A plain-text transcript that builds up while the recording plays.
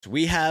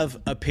We have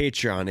a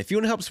Patreon. If you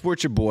want to help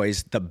support your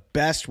boys, the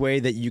best way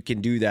that you can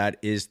do that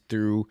is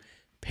through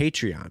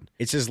Patreon.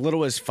 It's as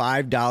little as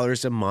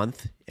 $5 a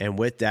month, and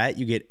with that,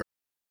 you get...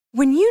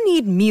 When you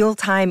need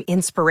mealtime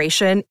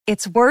inspiration,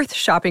 it's worth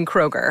shopping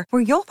Kroger,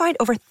 where you'll find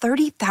over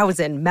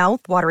 30,000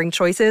 mouth-watering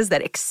choices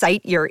that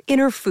excite your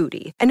inner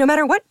foodie. And no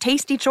matter what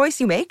tasty choice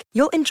you make,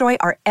 you'll enjoy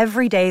our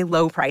everyday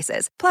low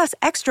prices, plus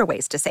extra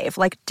ways to save,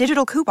 like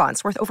digital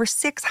coupons worth over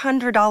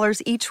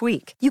 $600 each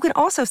week. You can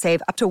also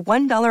save up to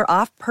 $1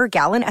 off per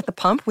gallon at the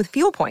pump with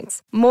fuel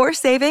points. More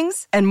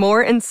savings and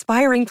more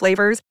inspiring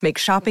flavors make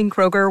shopping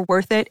Kroger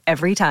worth it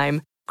every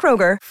time.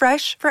 Kroger,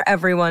 fresh for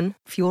everyone.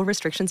 Fuel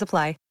restrictions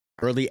apply.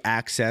 Early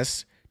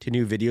access to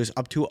new videos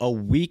up to a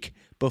week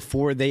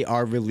before they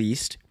are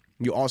released.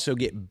 You also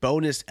get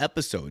bonus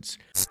episodes.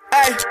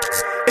 Hey,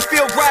 it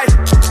feel right,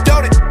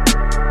 don't it?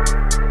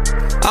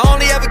 I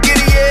only ever get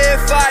it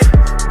if I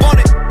want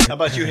it. How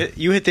about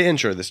you hit the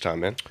intro this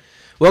time, man?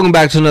 Welcome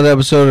back to another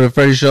episode of the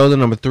Freddie Show, the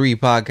number 3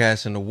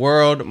 podcast in the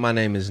world. My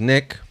name is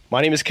Nick.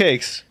 My name is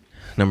Cakes.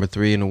 Number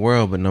 3 in the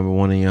world, but number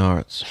 1 in your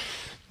hearts.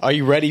 Are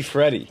you ready,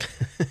 Freddie?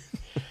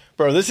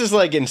 Bro, this is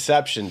like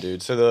Inception,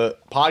 dude. So the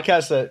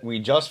podcast that we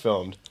just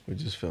filmed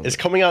is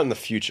coming out in the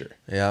future.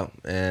 Yeah,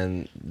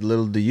 and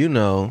little do you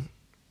know.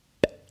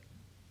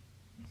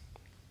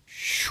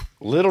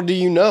 Little do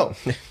you know.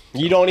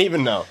 You don't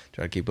even know.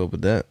 Try to keep up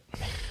with that.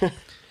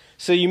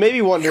 So you may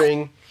be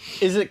wondering,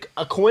 is it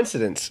a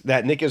coincidence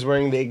that Nick is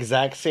wearing the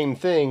exact same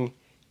thing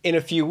in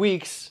a few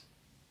weeks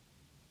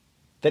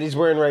that he's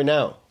wearing right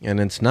now? And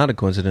it's not a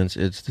coincidence,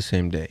 it's the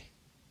same day.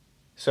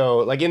 So,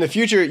 like, in the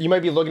future, you might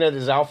be looking at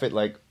his outfit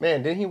like,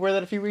 man, didn't he wear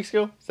that a few weeks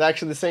ago? It's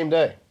actually the same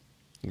day.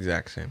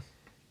 Exact same.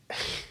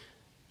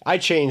 I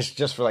changed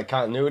just for, like,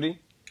 continuity.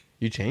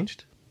 You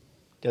changed?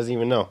 Doesn't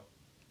even know.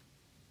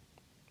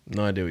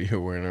 No idea what you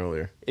were wearing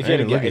earlier. If you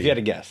had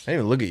a guess. I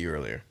didn't even look at you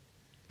earlier.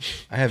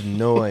 I have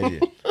no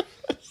idea.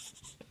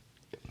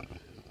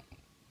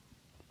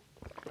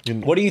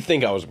 What do you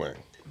think I was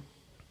wearing?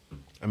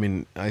 I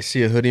mean, I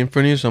see a hoodie in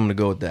front of you, so I'm going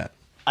to go with that.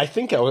 I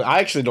think I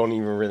actually don't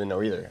even really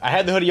know either. I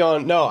had the hoodie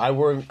on. No, I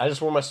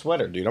just wore my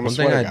sweater, dude. I'm a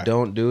sweater guy. One thing I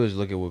don't do is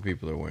look at what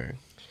people are wearing.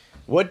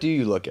 What do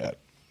you look at?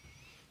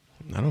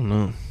 I don't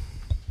know.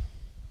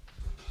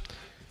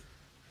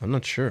 I'm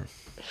not sure.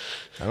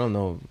 I don't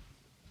know.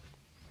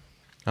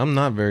 I'm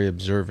not very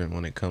observant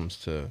when it comes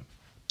to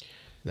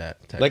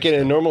that type like of in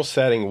stuff. a normal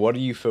setting, what are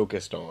you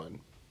focused on?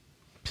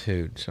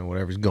 Dude, so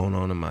whatever's going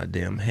on in my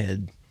damn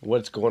head.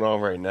 What's going on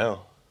right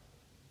now?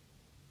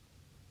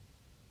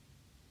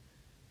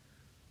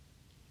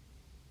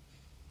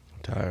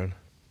 Tired.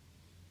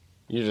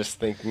 You're just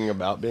thinking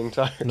about being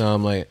tired? No,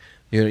 I'm like,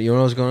 you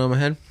know what's going on in my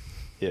head?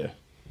 Yeah.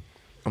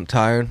 I'm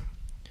tired,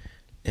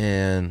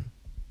 and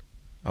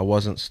I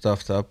wasn't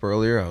stuffed up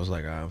earlier. I was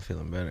like, I'm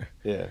feeling better.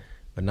 Yeah.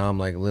 But now I'm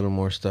like a little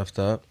more stuffed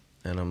up,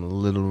 and I'm a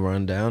little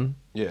run down.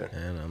 Yeah.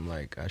 And I'm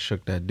like, I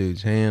shook that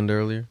dude's hand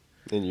earlier.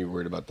 And you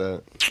worried about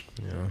that?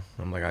 You know,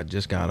 I'm like, I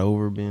just got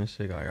over being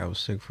sick. Like, I was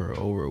sick for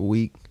over a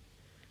week.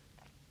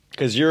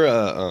 Because you're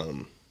a,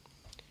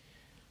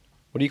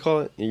 what do you call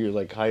it? You're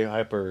like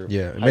hyper...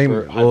 Yeah.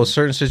 Hyper,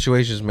 certain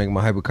situations make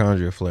my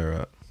hypochondria flare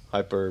up.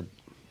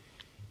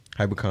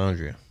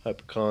 Hypochondria.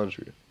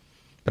 Hypochondria.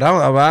 But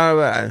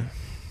I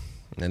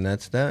and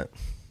that's that.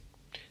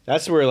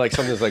 That's where like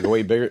something's like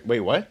way bigger. Wait,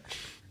 what?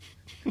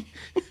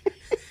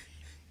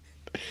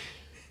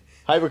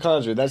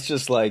 Hypochondria. That's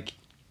just like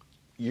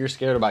you're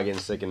scared about getting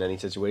sick in any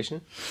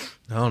situation.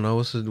 I don't know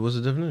what's the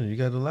definition. You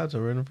got the laptop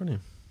right in front of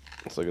you.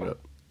 Let's look it up.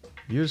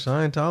 You're a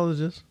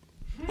Scientologist.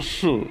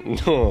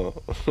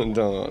 No.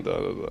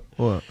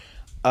 What?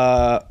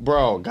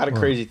 Bro, got a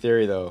crazy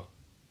theory though.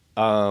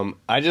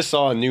 I just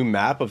saw a new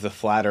map of the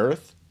flat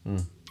Earth,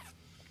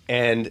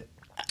 and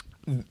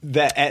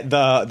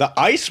the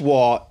ice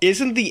wall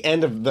isn't the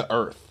end of the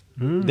Earth.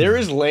 There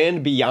is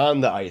land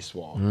beyond the ice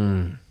wall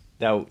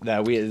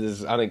that we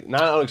is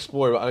not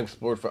unexplored, but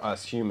unexplored for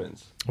us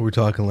humans. Are we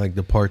talking like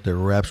the part that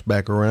wraps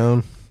back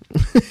around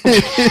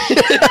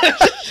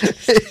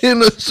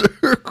in a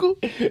circle?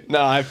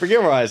 No, I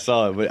forget where I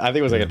saw it, but I think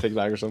it was like a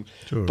TikTok or something.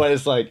 Sure. But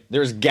it's like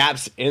there's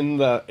gaps in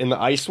the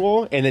ice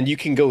wall, and then you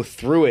can go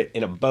through it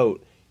in a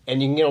boat,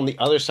 and you can get on the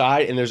other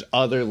side, and there's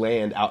other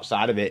land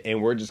outside of it,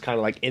 and we're just kind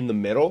of like in the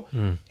middle,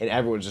 and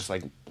everyone's just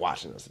like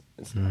watching us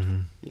and stuff.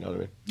 You know what I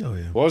mean? Oh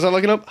yeah. What was I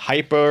looking up?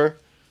 Hyper.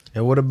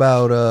 And what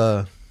about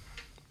them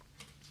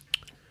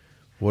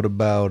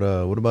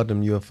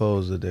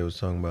UFOs that they was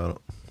talking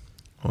about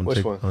on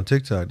Which one? On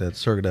TikTok?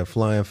 That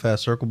flying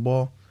fast circle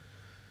ball.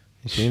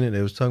 You seen it?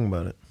 They was talking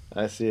about it.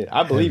 I see it.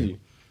 I believe you.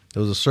 It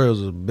was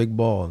a big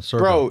ball and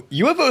circle. Bro,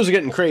 UFOs are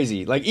getting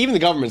crazy. Like even the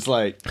government's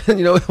like,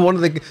 you know, one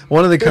of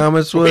the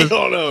comments was, we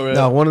don't know, man.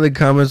 No, one of the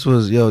comments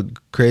was, yo,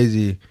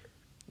 crazy.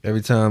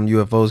 Every time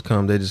UFOs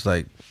come, they just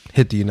like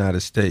hit the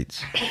United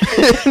States.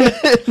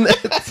 And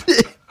that's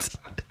it.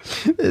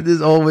 They're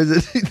just always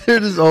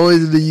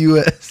in the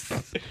U.S.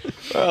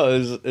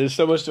 Well, there's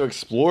so much to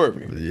explore.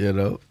 You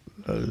know,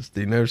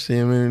 they never see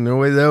him in no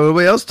way.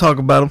 Nobody else talk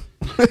about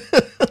them.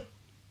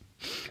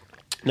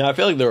 Now I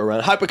feel like they're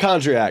around.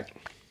 Hypochondriac,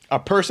 a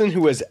person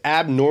who is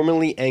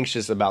abnormally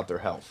anxious about their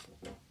health.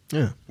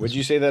 Yeah. Would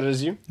you say that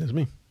is you? That's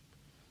me.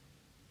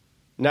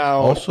 Now,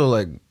 Also,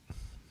 like,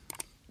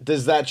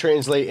 does that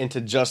translate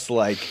into just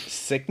like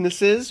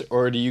sicknesses,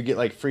 or do you get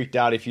like freaked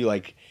out if you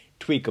like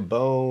tweak a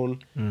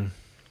bone?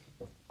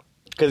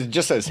 Because it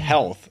just says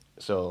health,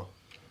 so.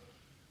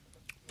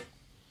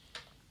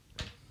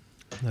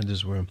 I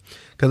just wear them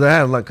because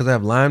I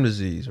have Lyme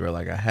disease, where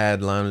like I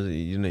had Lyme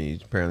disease. You know, you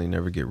apparently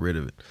never get rid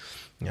of it.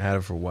 I had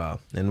it for a while,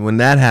 and when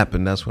that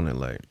happened, that's when it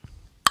like.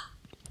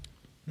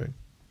 Right.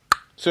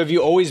 So have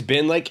you always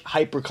been like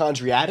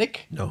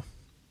hypochondriac? No.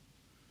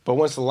 But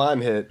once the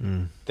Lyme hit,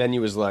 then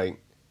you was like,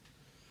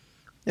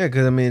 Yeah,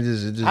 because I mean,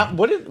 it just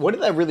what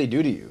did that really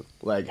do to you?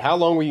 Like, how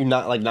long were you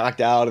not like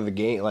knocked out of the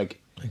game? Like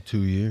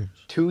 2 years.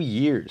 2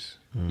 years.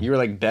 You were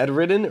like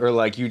bedridden, or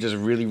like you just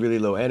really, really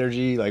low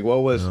energy? Like,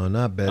 what was? No,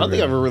 not I bedridden. don't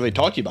think I've ever really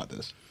talked to you about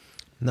this.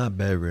 Not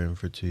bedridden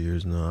for 2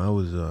 years. No, I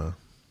was.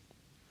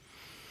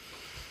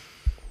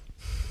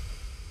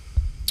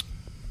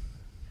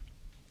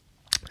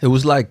 It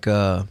was like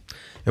it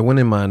went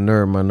in my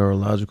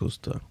neurological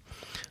stuff.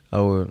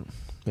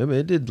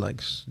 It did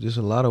like just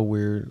a lot of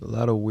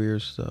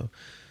weird stuff.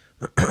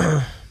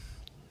 Trying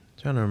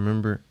to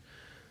remember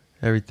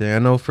everything. I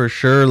know for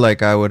sure,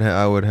 like I would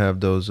have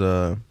those.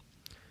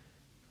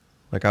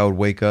 Like I would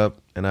wake up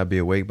and I'd be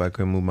awake, but I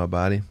couldn't move my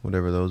body.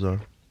 Whatever those are.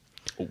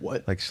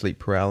 What? Like sleep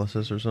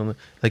paralysis or something.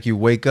 Like you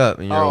wake up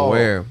and you're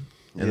aware,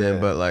 and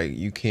then but like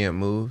you can't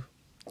move.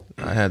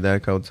 I had that a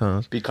couple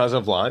times Because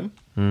of Lyme?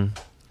 and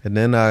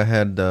then I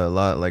had a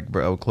lot. Like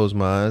I would close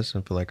my eyes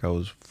and feel like I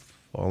was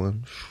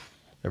falling.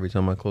 Every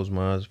time I closed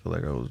my eyes, I feel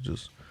like I was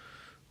just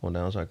going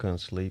down, so I couldn't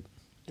sleep.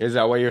 Is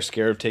that why you're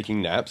scared of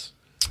taking naps?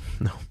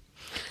 No.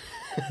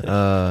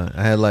 I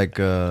had like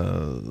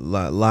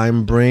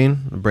Lyme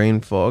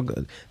brain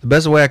fog. The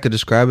best way I could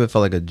describe it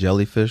felt like a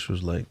jellyfish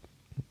was like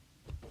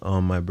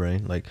on my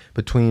brain, like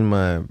between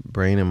my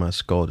brain and my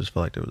skull. Just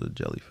felt like there was a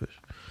jellyfish.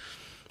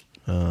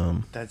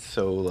 That's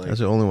so like. That's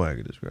the only way I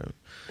could describe it.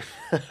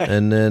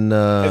 And then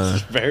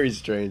It's a very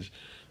strange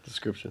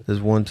description. this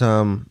one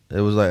time, it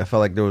was like I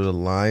felt like there was a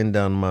line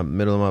down my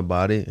middle of my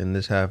body, and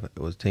this half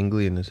was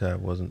tingly, and this half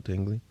wasn't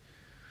tingly.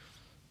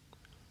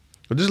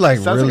 But just like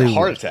Sounds really like a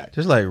heart attack.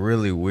 just like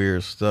really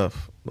weird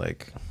stuff.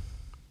 Like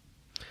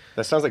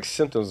That sounds like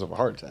symptoms of a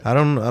heart attack. I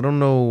don't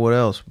know what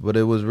else, but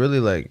it was really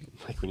like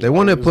Like when they your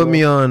want to heart put goes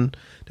me low. on.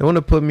 They want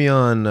to put me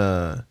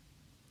on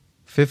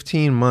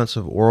 15 months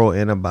of oral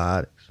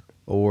antibiotics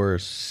or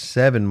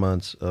 7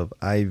 months of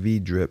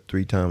IV drip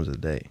 3 times a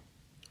day.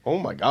 Oh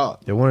my god.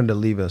 They wanted to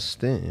leave a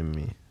stent in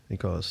me. They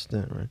call it a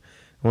stent, right?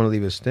 They want to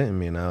leave a stent in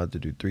me, and I had to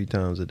do 3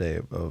 times a day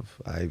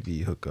of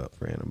IV hookup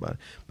for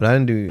antibiotics. But I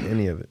didn't do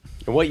any of it.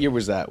 And what year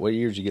was that? What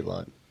year did you get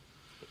Lyme?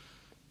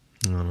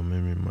 I don't know,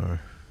 maybe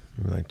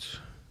like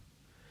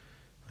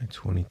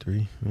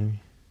 23, maybe.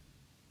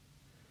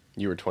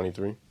 You were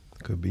 23?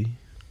 Could be.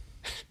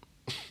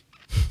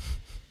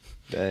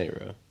 Dang,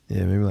 bro.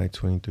 Yeah, maybe like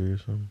 23 or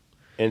something.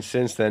 And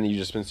since then, you've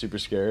just been super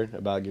scared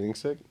about getting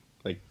sick?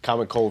 Like,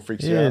 common cold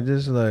freaks you Yeah, out?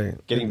 just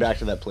like Getting back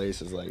to that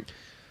place is like...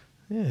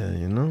 Yeah,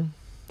 you know,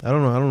 I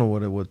don't know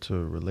what to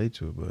relate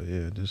to, but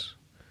yeah, just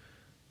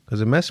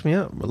because it messed me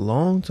up a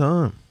long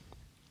time.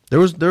 There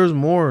was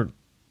more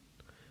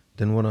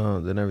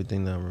than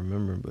everything that I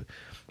remember, but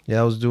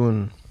yeah, I was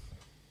doing.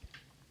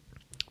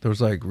 There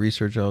was like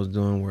research I was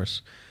doing where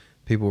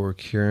people were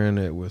curing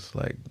it with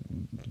like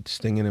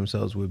stinging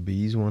themselves with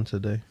bees once a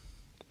day.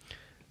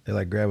 They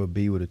like grab a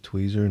bee with a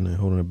tweezer and they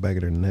hold it in the back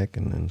of their neck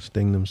and then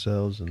sting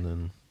themselves, and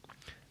then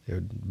they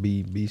would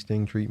bee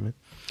sting treatment.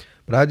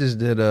 But I just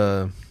did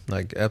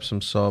like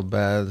Epsom salt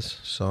baths,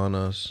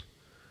 saunas,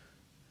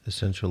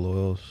 essential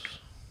oils.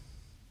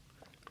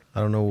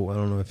 I don't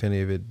know if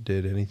any of it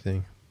did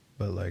anything,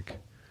 but like.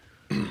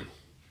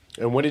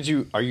 And when did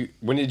you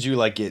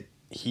like get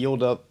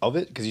healed up of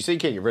it? Because you say you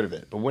can't get rid of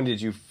it, but when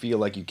did you feel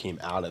like you came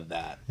out of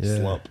that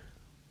slump?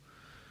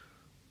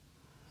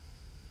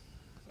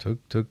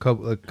 Took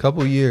a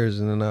couple years,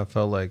 and then I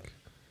felt like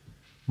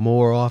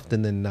more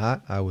often than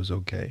not I was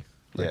okay.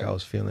 Like I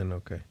was feeling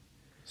okay.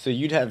 So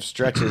you'd have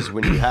stretches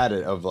when you had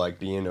it of like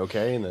being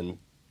okay, and then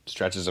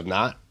stretches of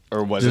not,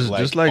 or was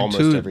it like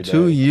almost every day?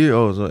 2 years?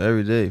 Oh, so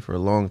every day for a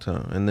long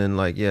time, and then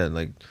like I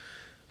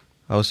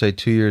would say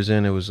 2 years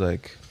in, it was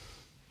like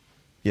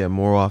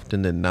more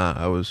often than not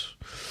that was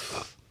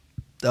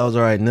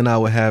all right, and then I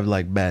would have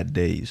like bad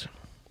days.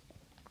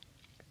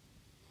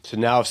 So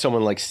now if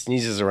someone like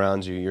sneezes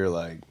around you, you're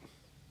like,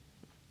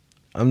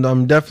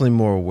 I'm definitely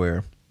more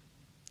aware.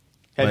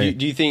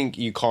 Do you think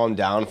you calm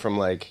down from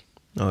like?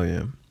 Oh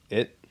yeah.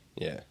 It.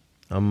 Yeah.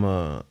 I'm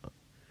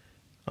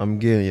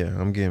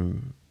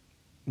getting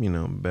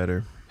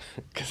better.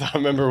 Because I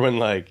remember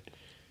when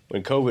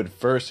COVID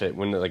first hit,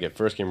 when like it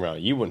first came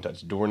around, you wouldn't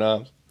touch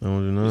doorknobs. I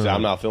don't know. You said,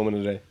 I'm not filming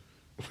today.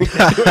 We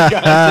got doing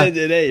content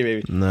today,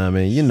 baby. Nah,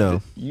 man, you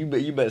know. You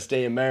better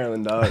stay in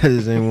Maryland, dog. I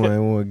just ain't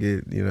want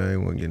to get, I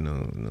ain't want to get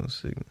no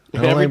sickness.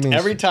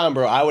 Every time,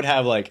 bro, I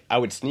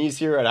would sneeze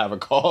here, I'd have a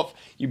cough.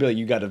 You'd be like,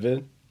 you got a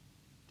vid?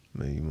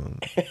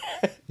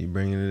 You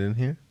bringing it in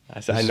here? I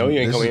said, I know you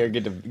ain't coming here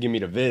to give me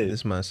the viz. This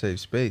is my safe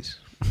space.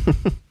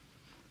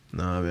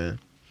 Nah, man.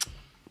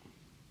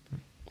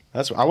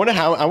 I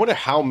wonder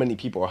how many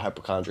people are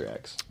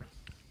hypochondriacs.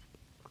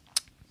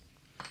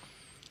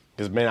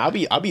 Because man, I'll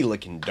be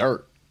licking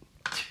dirt.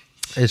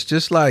 It's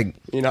just like,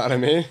 you know what I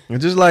mean.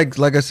 It's just like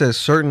I said,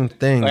 certain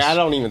things. Like I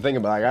don't even think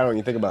about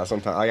it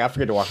sometimes. Like I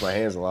forget to wash my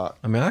hands a lot.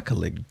 I mean, I could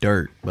lick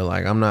dirt, but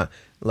like I'm not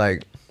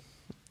like.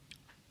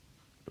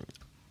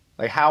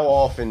 Like how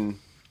often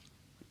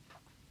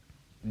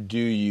do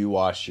you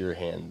wash your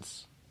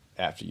hands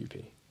after you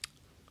pee?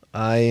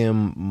 I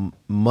am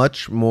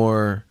much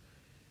more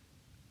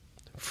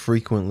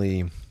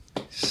frequently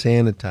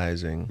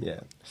sanitizing.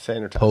 Yeah,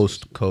 sanitizing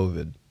post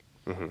COVID.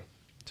 Mm-hmm.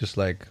 Just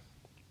like,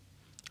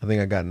 I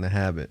think I got in the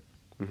habit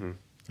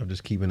of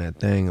just keeping that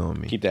thing on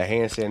me. Keep that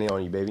hand sanitizer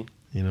on you, baby.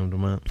 You know what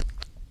I'm talking about?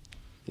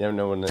 You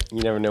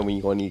never know when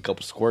you're gonna need a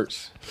couple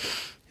squirts.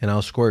 And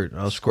I'll squirt.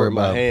 I'll squirt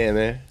my hand,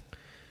 man.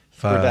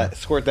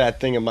 Squirt that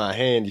thing in my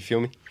hand. You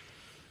feel me?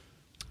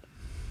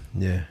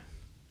 Yeah.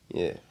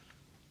 Yeah.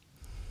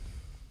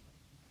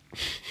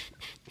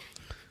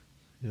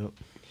 Yep.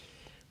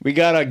 We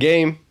got a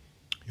game.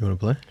 You want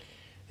to play?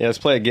 Yeah, let's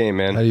play a game,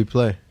 man. How do you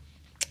play?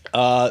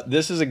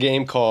 This is a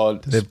game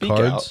called Do they have Speak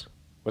cards? Out.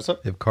 What's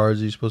up? They have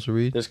cards you're supposed to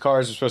read? There's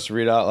cards you're supposed to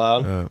read out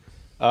loud.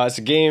 It's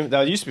a game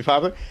that used to be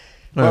popular.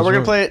 No, But we're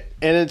gonna play it,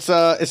 and it's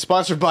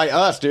sponsored by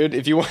us, dude.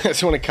 If you want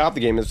to cop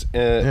the game, it's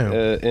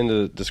in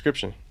the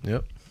description.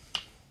 Yep.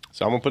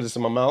 So I'm gonna put this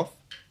in my mouth,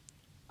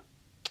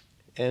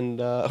 and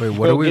Wait,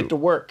 we'll get to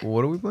work.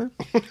 What are we playing?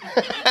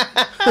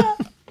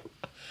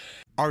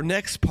 Our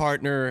next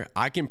partner,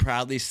 I can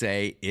proudly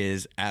say,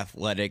 is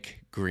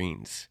Athletic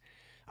Greens.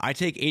 I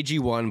take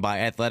AG1 by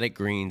Athletic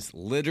Greens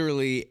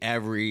literally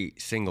every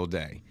single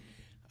day.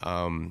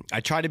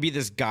 I try to be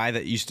this guy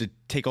that used to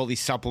take all these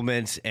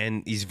supplements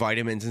and these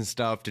vitamins and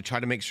stuff to try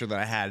to make sure that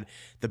I had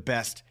the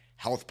best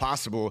health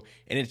possible.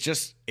 And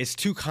it's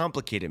too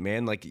complicated,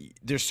 man. Like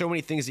there's so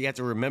many things that you have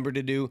to remember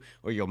to do,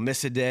 or you'll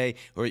miss a day,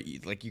 or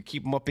you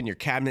keep them up in your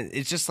cabinet.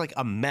 It's just like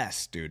a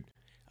mess, dude.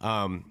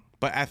 But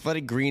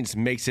Athletic Greens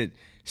makes it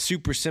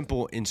super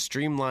simple and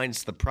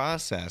streamlines the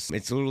process.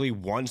 It's literally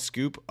one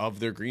scoop of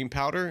their green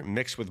powder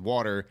mixed with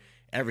water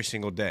every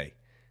single day.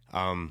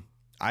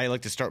 I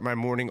like to start my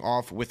morning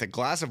off with a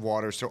glass of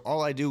water. So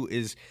all I do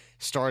is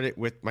start it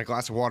with my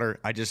glass of water.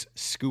 I just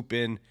scoop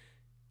in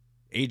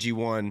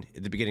AG1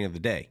 at the beginning of the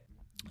day.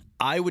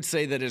 I would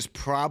say that is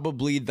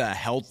probably the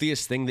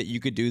healthiest thing that you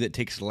could do that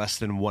takes less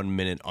than 1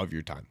 minute of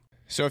your time.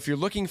 So if you're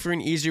looking for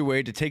an easier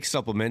way to take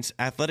supplements,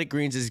 Athletic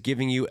Greens is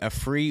giving you a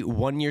free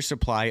 1-year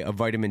supply of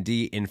vitamin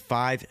D in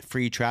 5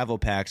 free travel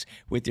packs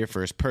with your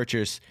first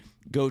purchase.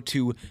 Go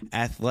to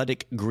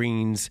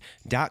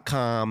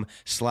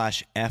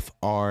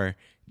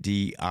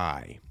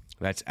athleticgreens.com/FRDI.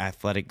 That's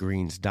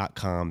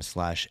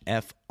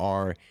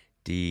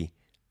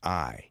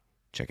athleticgreens.com/FRDI.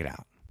 Check it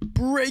out.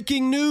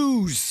 Breaking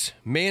news!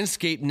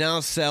 Manscaped now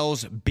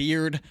sells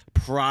beard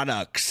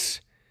products.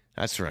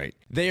 That's right.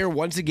 They are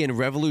once again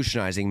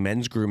revolutionizing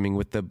men's grooming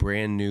with the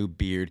brand new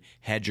Beard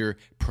Hedger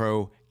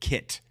Pro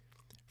Kit.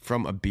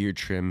 From a beard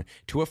trim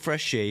to a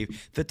fresh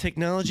shave, the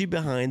technology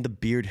behind the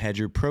Beard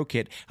Hedger Pro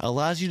Kit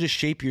allows you to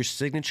shape your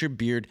signature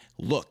beard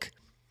look.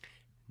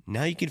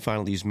 Now you can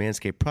finally use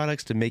Manscaped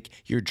products to make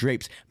your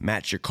drapes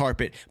match your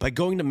carpet by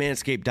going to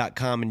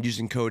manscaped.com and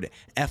using code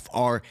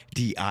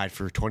FRDI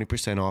for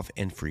 20% off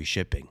and free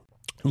shipping.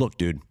 Look,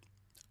 dude,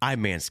 I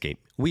manscape.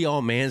 We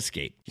all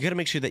manscape. You got to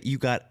make sure that you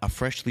got a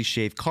freshly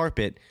shaved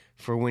carpet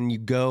for when you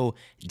go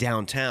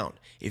downtown.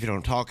 If you know what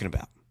I'm talking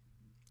about.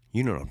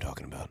 You know what I'm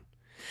talking about.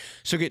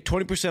 So get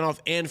 20%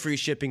 off and free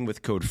shipping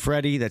with code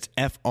Freddy. That's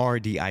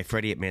FRDI,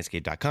 Freddy at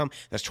manscaped.com.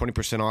 That's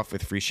 20% off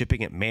with free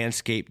shipping at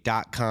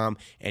manscaped.com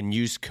and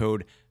use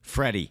code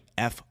Freddy,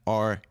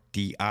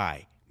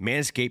 FRDI.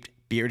 Manscaped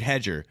Beard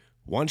Hedger.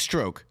 One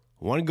stroke,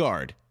 one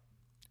guard,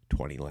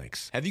 20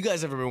 lengths. Have you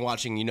guys ever been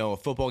watching, a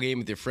football game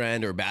with your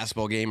friend or a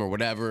basketball game or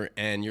whatever,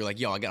 and you're like,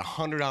 yo, I got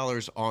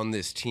 $100 on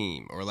this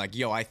team. Or like,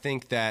 yo, I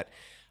think that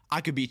I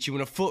could beat you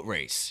in a foot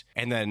race.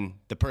 And then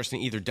the person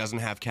either doesn't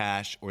have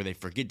cash or they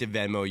forget to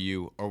Venmo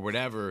you or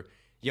whatever.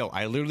 Yo,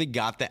 I literally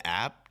got the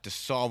app to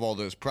solve all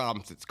those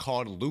problems. It's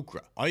called Lucra.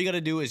 All you got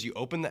to do is you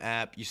open the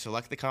app, you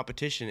select the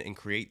competition, and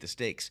create the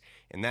stakes.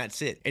 And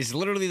that's it. It's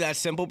literally that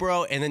simple,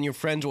 bro. And then your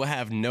friends will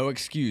have no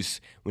excuse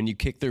when you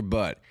kick their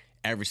butt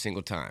every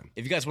single time.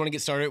 If you guys want to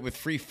get started with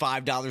free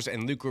 $5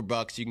 and Lucra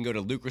bucks, you can go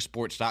to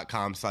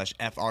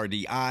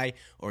lucrasports.com/FRDI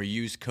or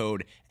use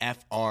code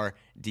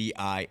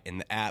FRDI in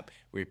the app.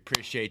 We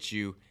appreciate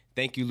you.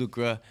 Thank you,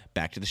 Lucra.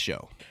 Back to the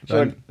show.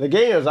 So the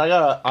game is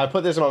I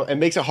put this in my, it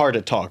makes it hard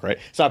to talk, right?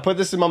 So I put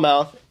this in my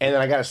mouth and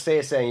then I gotta say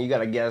a saying. You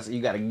gotta guess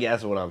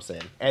what I'm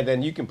saying. And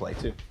then you can play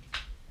too.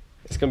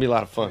 It's gonna be a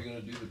lot of fun. Are you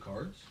gonna do the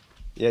cards?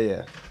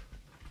 Yeah.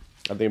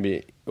 I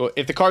think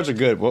if the cards are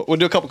good, we'll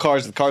do a couple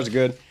cards if the cards are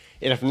good.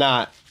 And if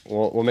not,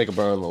 we'll make a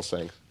burn little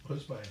thing.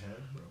 What's my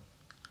hand, bro?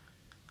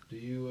 Do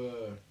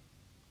you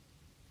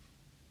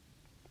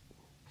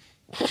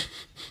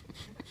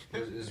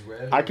is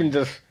red? I can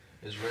just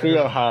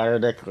Feel how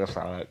ridiculous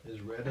I it.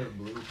 Is red or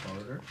blue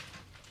harder?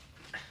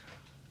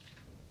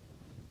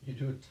 You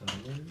do a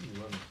timer?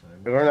 You run a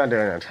timer? We're not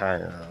doing a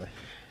time, really.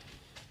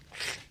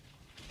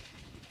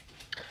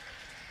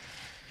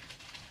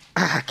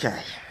 Okay.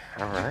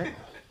 All right.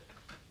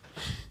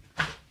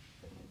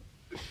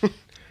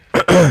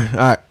 All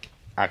right.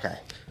 Okay.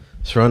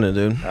 Let's run it,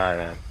 dude. All right,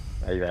 man.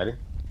 Are you ready?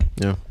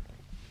 Yeah.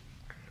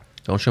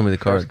 Don't show me the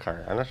First card.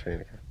 card. I'm not showing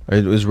you the card.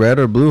 Is red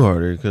or blue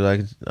harder?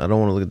 Because I don't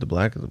want to look at the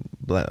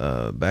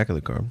back of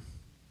the card.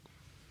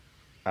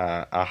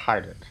 I'll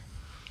hide it.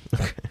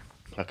 Okay.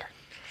 Okay.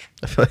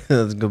 I feel like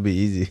that's gonna be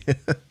easy.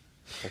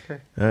 Okay.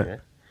 All right. Okay.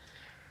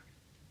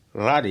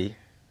 Laddie.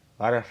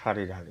 Lada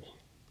faddy daddy.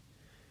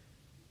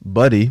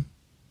 Buddy,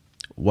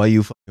 why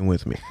you fucking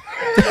with me?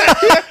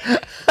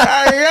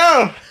 There you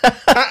go.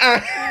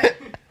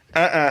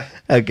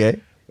 Okay.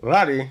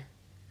 Laddie.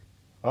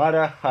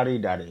 Lada faddy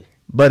daddy.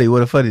 Buddy,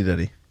 what a fuddy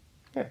duddy.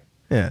 Yeah.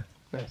 Yeah.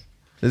 Nice.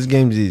 This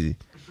game's easy.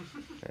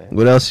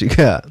 What else you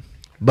got?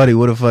 Buddy,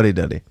 what a fuddy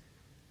duddy.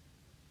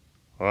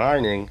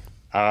 Lining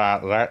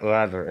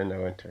leather in the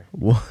winter.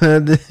 What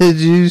did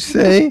you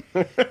say?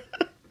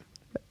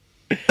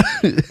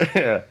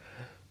 Yeah.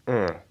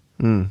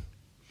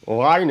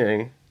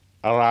 Lining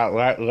a lot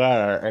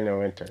leather in the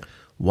winter.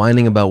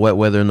 Whining about wet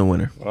weather in the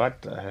winter. What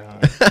the hell?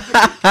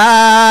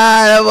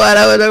 That's what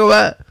I was talking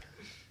about.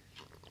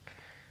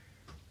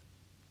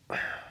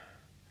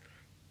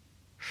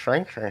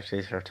 Frank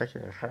fancies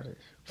particular parties.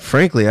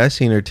 Frankly, I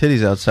seen her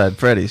titties outside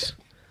Freddy's.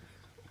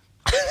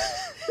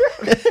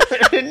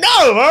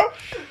 No, bro.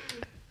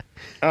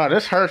 Oh,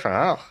 this hurts my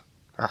mouth.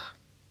 Ah.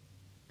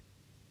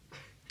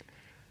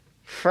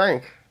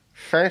 Frank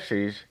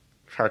fancies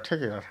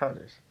particular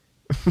parties.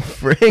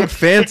 Frank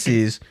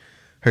fancies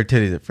her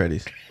titties at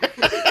Freddy's.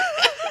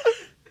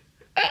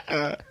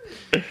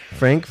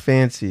 Frank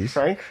fancies.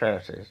 Frank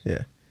fancies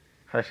Yeah.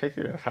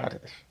 particular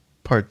parties.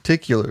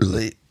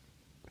 Particularly.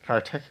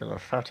 Particular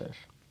fetish.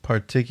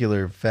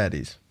 Particular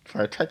fatties.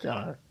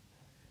 Particular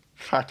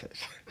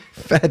fetish.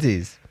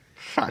 Fatties.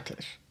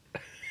 Fetish.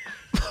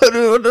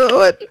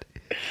 What?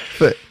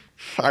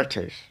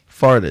 Farties.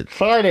 Farted.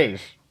 Farties.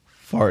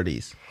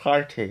 Farties.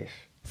 Farties.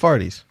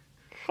 Farties.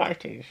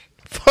 Farties.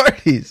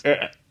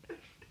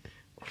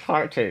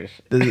 Farties.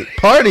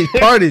 Farties.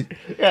 Parties.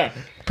 Yeah.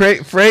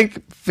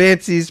 Frank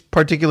fancies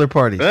particular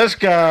parties. Let's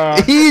go.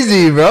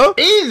 Easy, bro.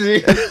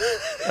 Easy.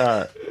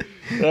 Alright.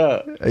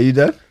 Are you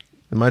done?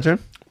 Is my turn?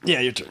 Yeah,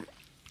 your turn.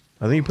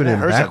 I think you put it It in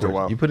hurts after a backwards.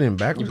 while. You put it in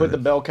backwards. You put the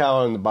bell cow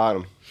on the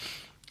bottom,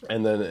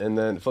 and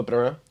then flip it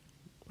around.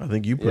 I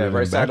think you put Yeah, it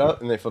right in side backwards.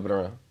 up, and then flip it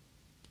around.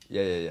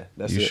 Yeah.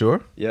 That's You it.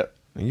 sure? Yep.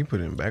 You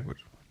put it in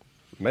backwards.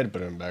 Might have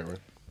put it in backward.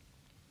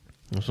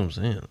 That's what I'm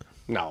saying.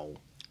 No.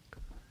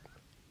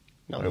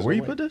 No. Wait, there's where no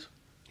you way. put this?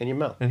 In your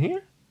mouth. In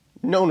here?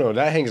 No,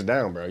 that hangs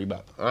down, bro. You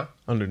about huh?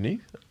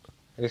 Underneath?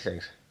 These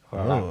things.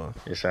 Oh.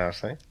 You see what I'm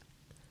saying?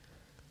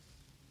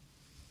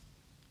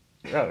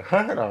 Oh,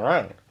 hook it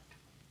around.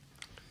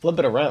 Flip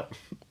it around.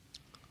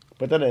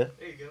 Put that in.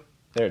 There you go.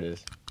 There it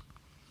is.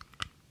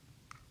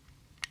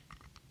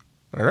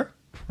 Right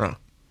there?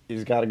 You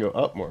just gotta go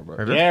up more, bro.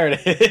 Right There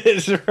it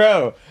is,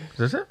 bro. Is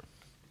this it?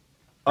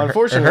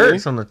 Unfortunately, It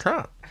hurts on the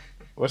top.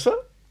 what's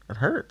up? It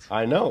hurts.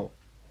 I know.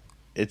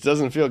 It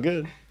doesn't feel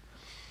good.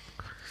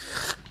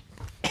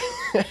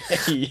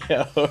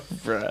 Yo,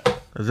 bro.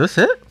 Is this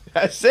it?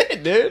 That's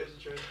it, dude.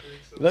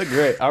 Look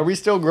great. Are we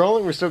still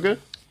growing? We're still good?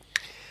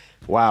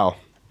 Wow.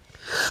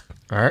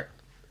 All right.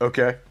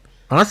 Okay.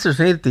 Monsters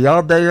Meat at the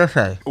All Day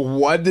USA.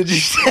 What did you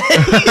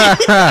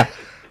say?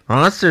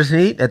 Monsters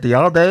Meat at the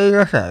All Day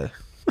USA.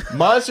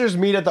 Monsters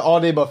meet at the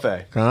all-day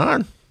buffet. Come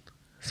on.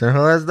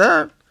 Simple as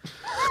that.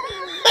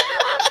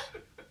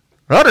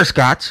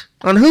 Butterscotch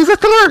on whose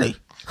authority?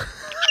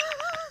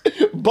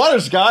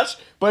 Butterscotch,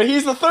 but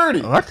he's the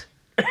 30. What?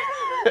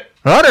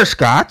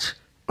 Butterscotch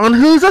on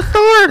whose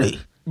authority?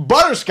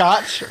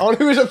 Butterscotch on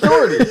whose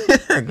authority?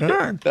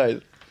 God.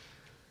 Nice.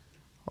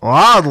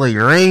 Wildly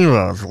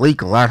rainbows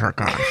leak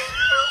leprechauns.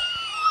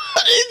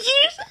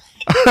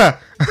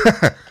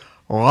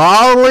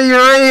 Wildly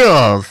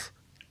rainbows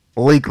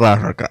leak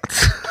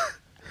leprechauns.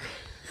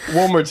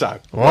 One more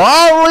time.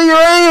 Wildly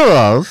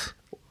rainbows.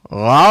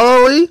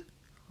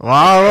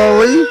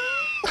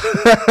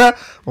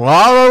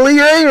 Wildly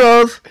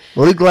rainbows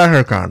leak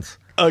leprechauns.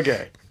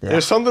 Okay.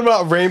 There's something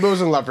about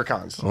rainbows and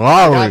leprechauns. I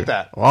Wildly. got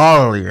that.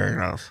 Wildly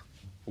rainbows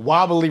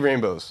Wobbly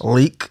rainbows.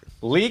 leak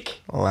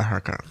Leak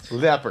leprechauns.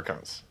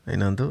 leprechauns. Ain't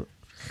nothing to it.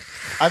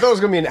 I thought it was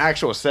going to be an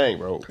actual saying,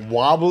 bro.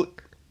 Wobble.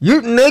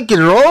 You naked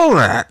roll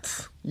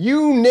rats.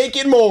 You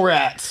naked mole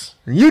rats.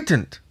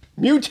 Mutant.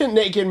 Mutant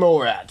naked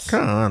mole rats.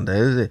 Come on,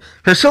 there's it.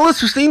 Priscilla's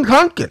Christine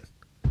Hunkin.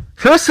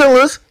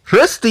 Priscilla's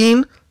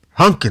Christine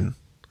Hunkin.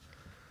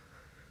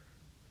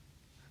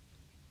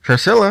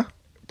 Priscilla's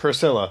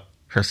Priscilla's.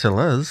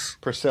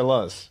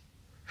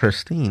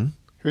 Christine.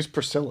 Who's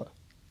Priscilla?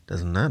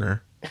 Doesn't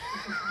matter.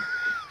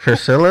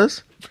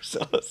 Priscilla's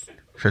Priscilla's.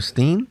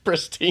 Christine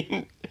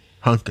Pristine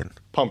Hunkin.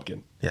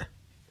 pumpkin. Yeah.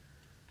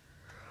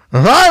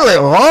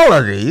 Violet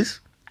Wallabies.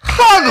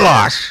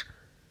 Hogwash.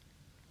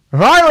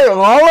 Violet,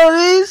 all of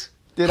these?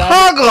 Did I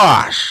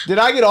Hogwash! Did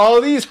I get all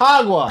of these?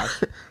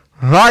 Hogwash.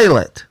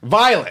 Violet,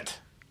 Violet.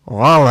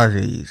 all of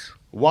these.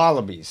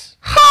 Wallabies.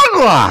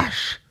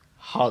 Hogwash!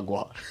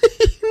 Hogwash.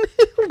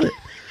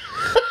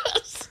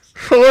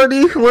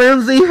 40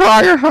 flimsy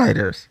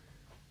firefighters.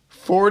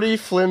 40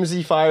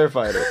 flimsy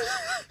firefighters.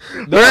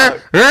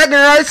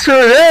 Dragonite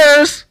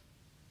surveyors.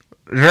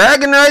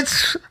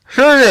 Dragonite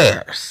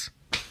surveyors.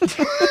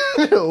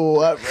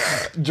 What?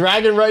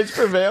 Dragon rights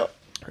prevail.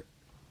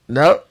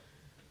 Nope.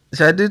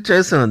 Should I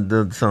try some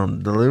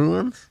blue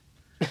ones?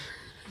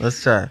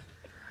 Let's try.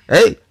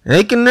 Hey,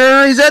 making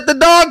memories at the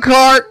dog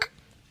park.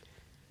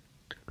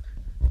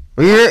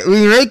 We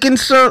making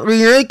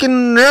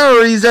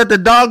memories at the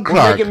dog We're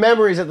park. making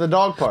memories at the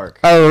dog park.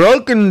 A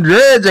broken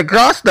bridge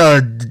across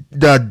the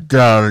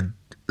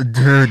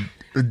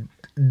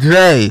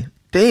Dre.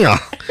 Damn.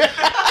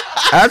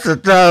 That's a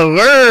tough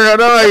word. I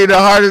know the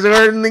hardest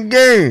word in the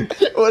game.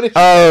 What is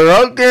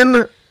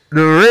Broken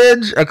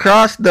bridge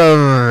across the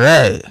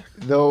way.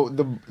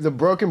 the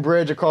broken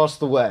bridge across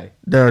the way?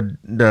 The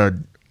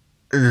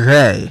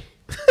they.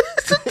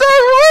 It's a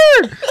tough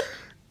word.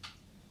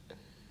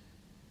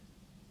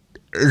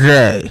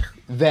 They.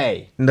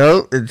 They.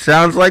 No, it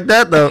sounds like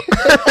that though.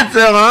 That's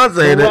how I'm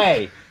saying The it.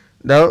 way.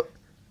 No.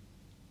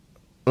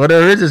 What the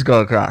ridges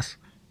go across?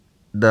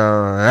 The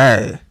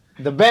way.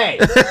 The bay.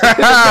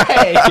 The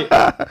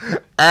bay.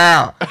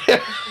 Ow.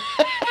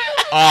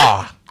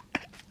 Ah.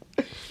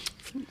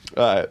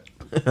 All right.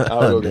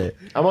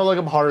 I'm gonna look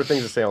up harder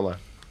things to say online.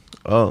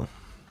 Oh.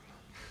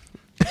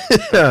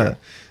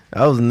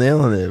 I was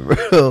nailing it,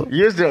 bro.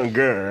 You're doing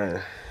good.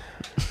 Right?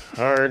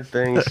 Hard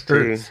things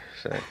to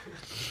say.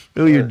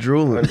 Oh, you're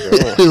drooling.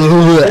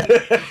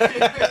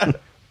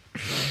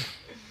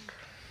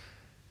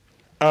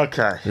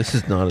 Okay. This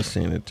is not a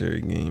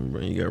sanitary game,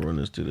 bro. You gotta run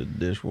this through the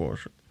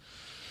dishwasher.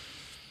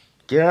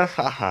 Give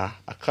haha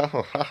a cup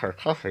of haha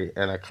coffee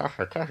and a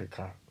coffee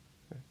cup.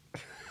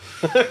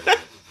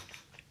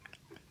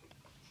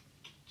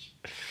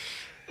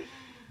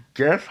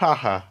 Give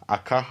haha a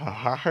cup of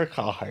haha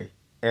coffee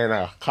and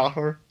a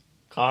coffee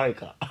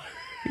cup.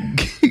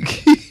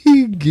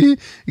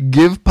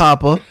 Give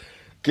Papa.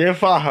 Give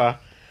haha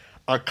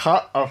a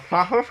cup of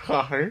haha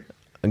coffee.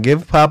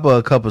 Give Papa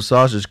a cup of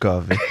sausage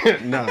coffee.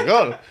 No,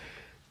 go.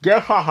 Give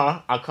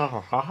haha a cup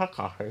of haha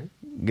coffee.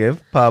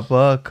 Give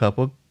Papa a cup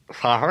of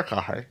Haha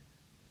coffee.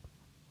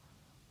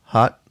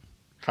 hot.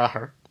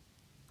 Haha.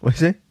 What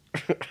you say?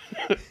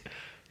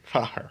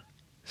 Haha.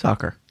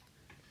 Soccer.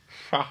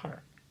 Haha.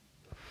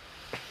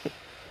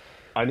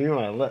 I need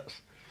my lips.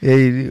 Yeah,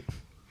 you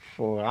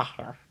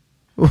Haha.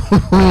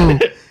 do.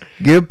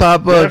 Give Give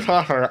Papa.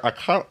 haha a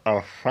cup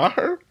of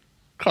haha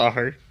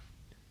coffee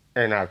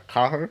and a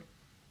coffee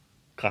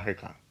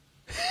cup.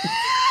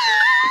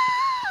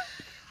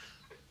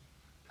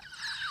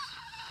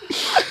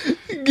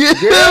 Give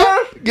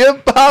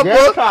Papa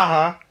Give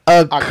haha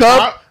a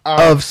cup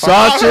of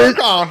sausage.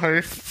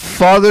 coffee.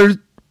 Father.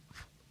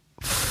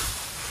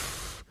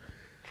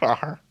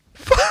 Haha.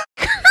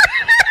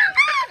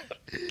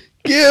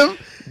 Give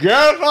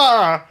Give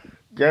haha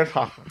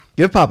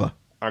Give Papa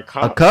a a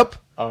cup cup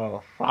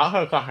of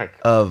haha coffee.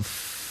 of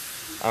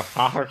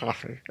Haha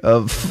coffee.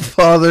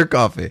 Father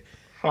coffee.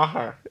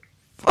 Haha.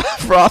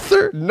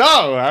 Frother.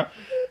 No.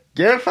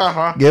 Give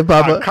haha Give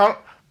Papa a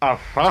cup of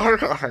haha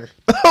coffee.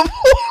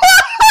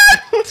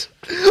 What?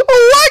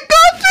 What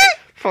coffee?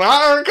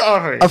 Flower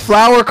coffee. A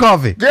flour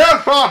coffee. Give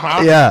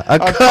haha Yeah, a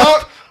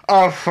cup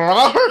of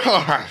flower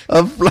coffee.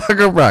 of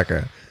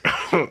Flagger.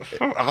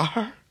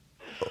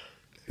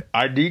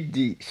 I need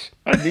these.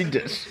 I need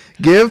this.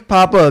 Give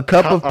Papa a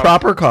cup of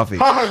proper coffee.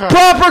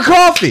 Proper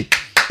coffee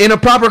in a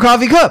proper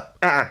coffee cup.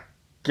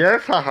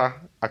 Give haha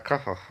a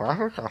cup of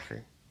flower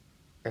coffee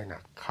in a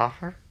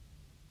coffee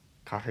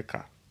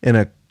cup. In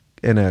a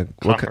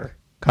what Copper.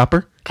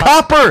 copper?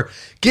 Copper.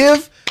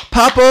 Give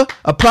Papa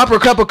a proper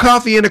cup of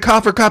coffee in a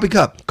copper coffee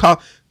cup.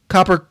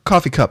 Copper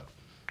coffee cup.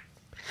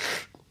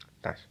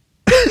 Nice.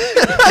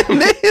 I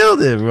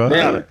nailed it, bro.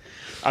 Nailed it.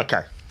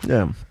 Okay.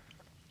 Yeah.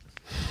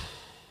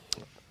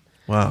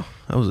 Wow,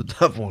 that was a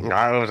tough one.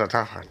 That was a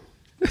tough one.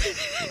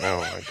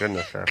 Oh my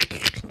goodness, sir.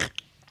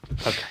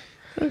 Okay.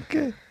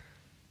 Okay.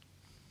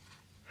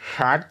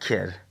 Fat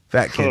kid.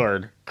 Fat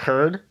kid.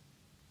 Curd.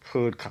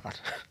 Food caught.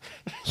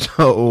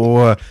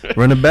 So,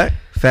 running back,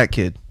 fat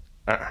kid.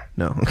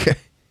 No, okay.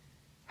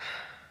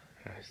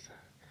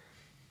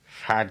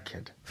 Fat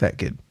kid. Fat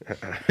kid.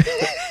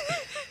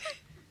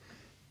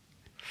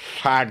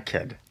 Fat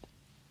kid.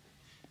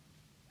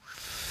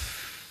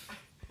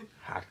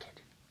 Fat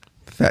kid.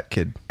 Fat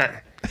kid.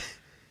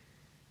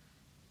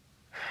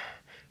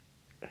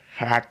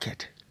 Fat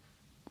kid.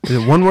 Is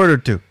it one word or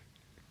two?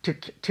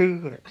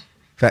 Two words.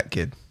 Fat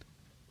kid.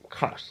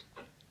 Close.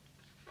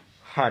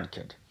 Hard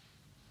kid.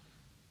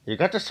 You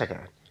got the second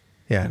one.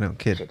 Yeah, I know,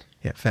 kid. Kid.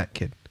 Yeah, fat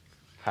kid.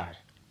 Hard.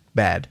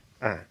 Bad.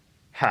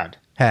 Had.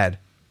 Had.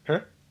 Huh?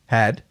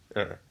 Had.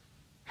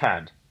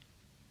 Had.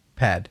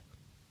 Pad.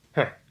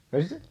 Huh.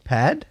 What is it?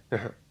 Pad?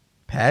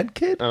 Pad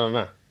kid? I don't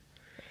know.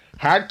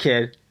 Had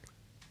kid.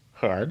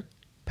 Hard.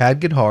 Pad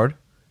get hard.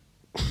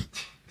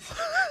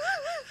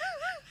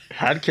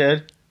 Had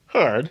kid,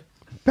 heard.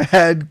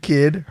 Bad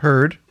kid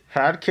heard.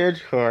 Had kid,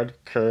 heard,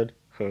 could,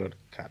 heard,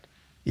 cat.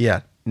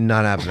 Yeah,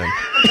 not happening.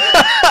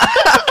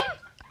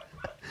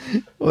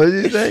 What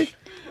did you say?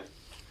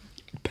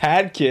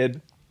 Pad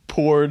kid,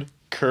 poured,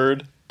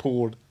 curd,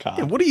 pulled, cod.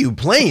 Yeah, what are you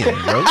playing,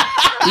 bro?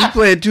 You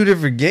playing 2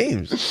 different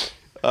games.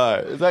 All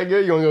right, is that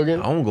good? You want to go again?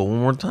 I want to go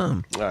one more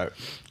time. All right.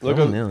 Look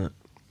Look at at, it.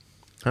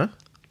 Huh?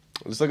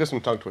 let's look at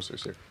some tongue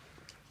twisters here.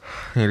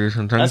 Hey, do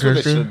some tongue That's what they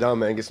should twisting. have done,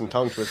 man. Get some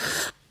tongue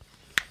twisters.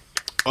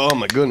 Oh,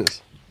 my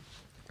goodness.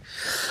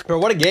 Bro,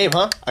 what a game,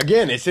 huh?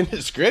 Again, it's in the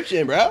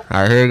description, bro. All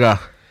right, here we go.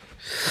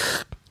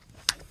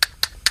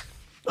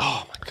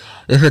 Oh, my God.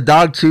 If a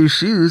dog chews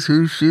shoes,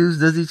 whose shoes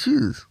does he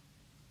choose?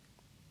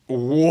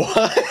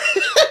 What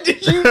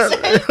did you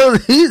say? It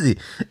was easy.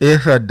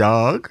 If a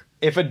dog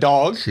If a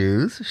dog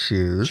chews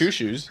shoes, chews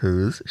shoes,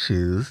 whose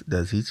shoes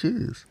does he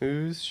choose?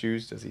 whose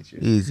shoes does he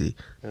choose? Easy.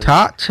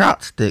 Tot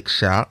chopstick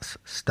shots.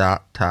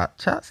 Stop tot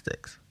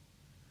chopsticks.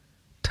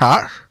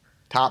 Tot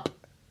Top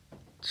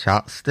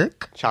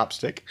chopstick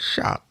chopstick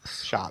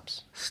shots.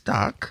 shops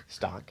Stock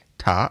stock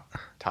tot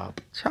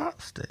top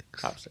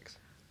chopsticks. chopsticks.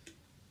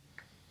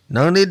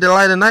 No need to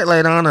light a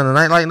nightlight on a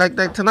night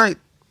like tonight.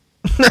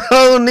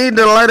 No need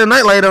to light a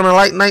nightlight on a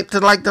light night to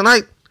like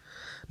tonight.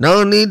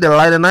 No need to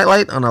light a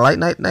nightlight on a light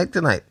night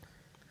tonight.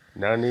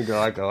 No need to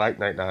like a light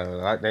night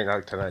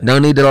tonight. No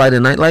need to light a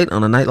nightlight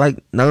on a night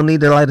like. No need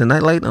to light a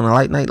nightlight on a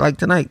light night like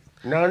tonight.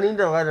 No need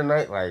to light a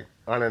night light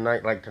on a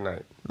night like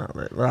tonight. No,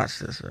 watch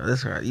this.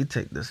 This right. You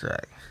take this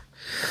back.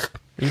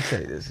 You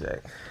take this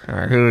back. All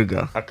right, here we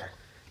go. Okay.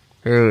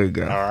 Here we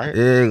go. All right.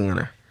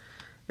 Ignorant.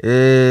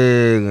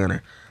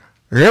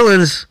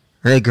 Villains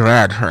make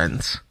bad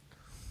friends.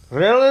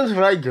 Villains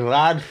like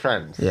glad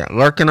friends. Yeah,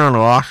 working on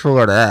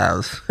Washboard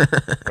Ave.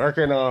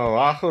 Working on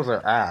waffles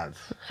or ads.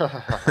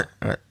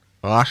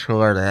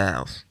 Washboard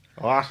Ave.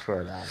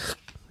 Washboard ads.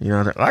 You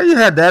know, why you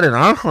had that in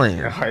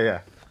Auckland? Oh,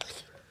 yeah.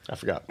 I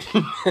forgot.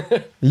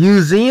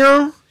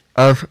 Museum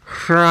of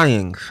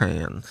Frying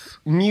Fans.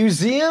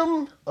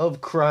 Museum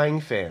of Crying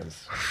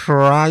Fans.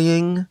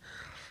 Frying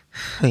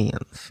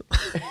Fans.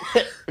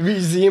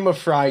 Museum of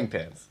Frying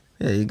Pans.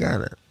 Yeah, you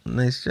got it.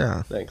 Nice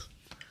job. Thanks.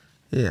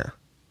 Yeah.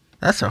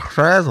 That's a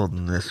frazzle,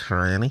 Miss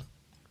Franny.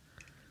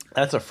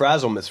 That's a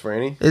frazzle, Miss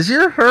Franny. Is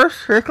your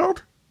first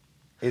pickled?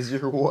 Is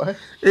your what?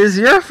 Is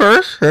your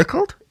first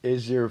pickled?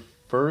 Is your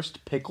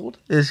first pickled?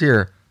 Is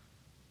your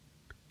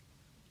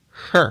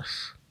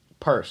first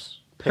Purse.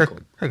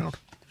 Pickled. pickled?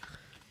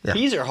 Yeah.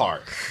 These are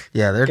hard.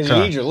 Yeah, they're Because you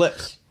tough. need your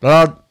lips.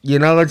 Well, you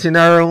know what you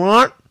never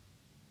want?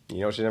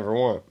 You know what you never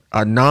want?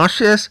 A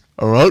nauseous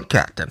road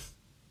captain.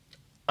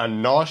 A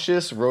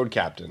nauseous road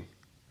captain.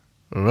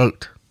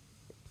 Road.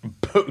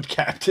 Boat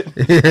captain.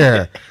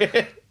 Yeah.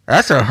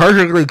 That's a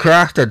perfectly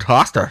crafted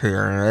pasta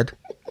pyramid.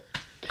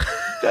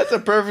 That's a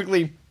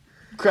perfectly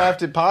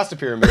crafted pasta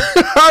pyramid.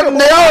 I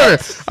know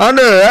it. I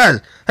know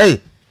that. Hey,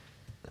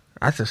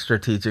 that's a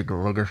strategic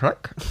looker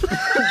flick.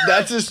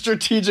 That's a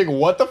strategic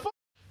what the fuck?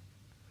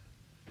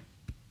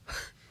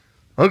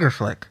 Looker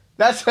flick.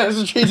 That's a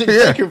strategic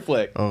Yeah. finger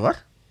flick. Oh, what?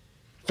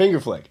 Finger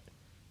flick.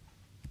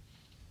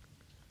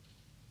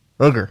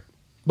 Looker.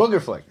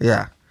 Booger flick.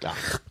 Yeah. Ah.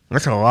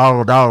 That's a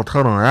wild dog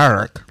total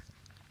Eric.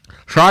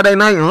 Friday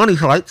night money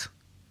flights.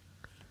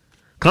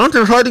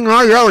 Contemplating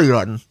my belly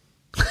button.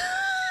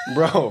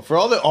 Bro, for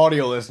all the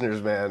audio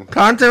listeners, man.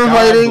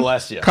 Contemplating. God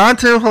bless ya.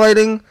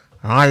 Contemplating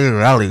my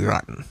belly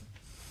button.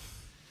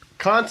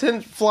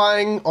 Content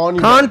flying on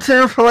your belly.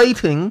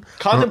 Contemplating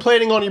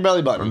Contemplating on your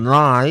belly button.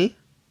 my.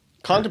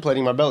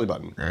 Contemplating my belly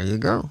button. There you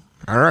go.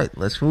 All right,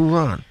 let's move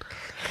on.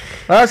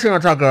 What else you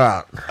want to talk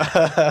about?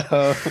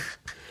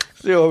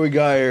 See what we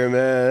got here,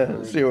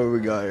 man. See what we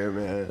got here,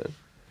 man.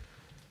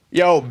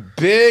 Yo,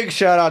 big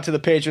shout out to the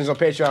patrons on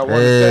Patreon. I wanted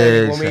to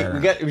say, Big when shout we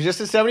out. get, it was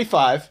just at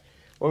 75.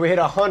 When we hit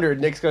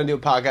 100, Nick's gonna do a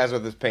podcast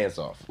with his pants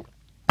off.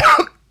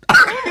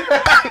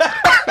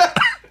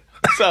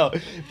 So,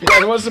 if you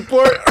guys want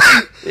support,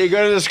 you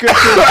go to the description,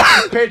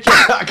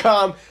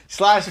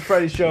 patreon.com/The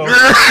Freddy Show.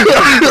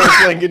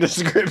 First link in the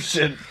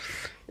description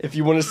if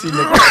you want to see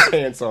Nick with his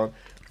pants on.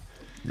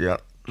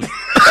 Yep.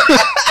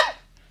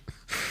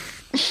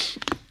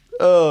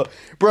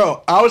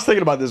 Bro, I was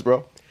thinking about this,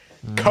 bro.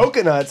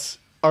 Coconuts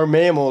are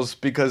mammals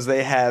because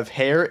they have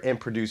hair and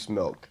produce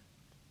milk.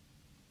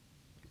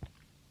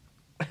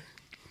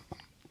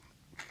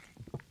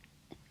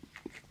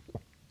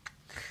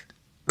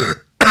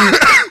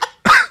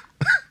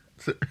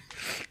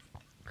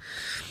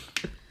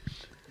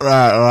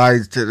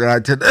 Right to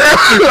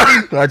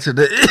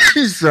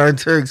the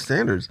scientific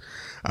standards.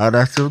 I'd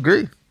have to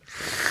agree.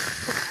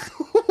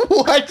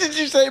 What did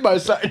you say by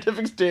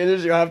scientific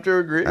standards? You have to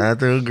agree. I have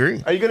to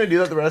agree. Are you going to do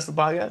that the rest of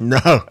the podcast?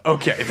 No.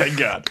 Okay, thank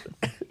God.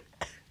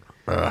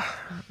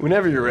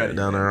 Whenever you're ready.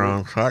 Down the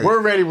wrong fight. We're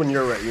ready when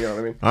you're ready. You know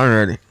what I mean? I'm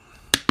ready.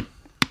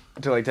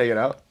 Until I take it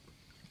out.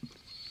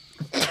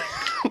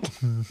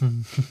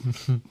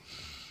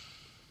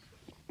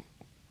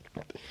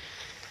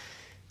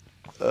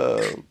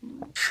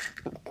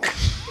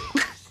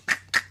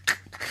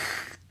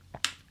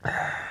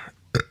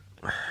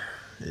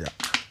 Yeah.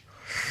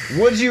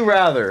 Would you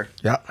rather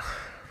Yeah.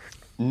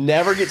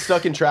 never get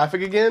stuck in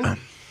traffic again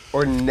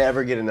or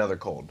never get another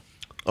cold?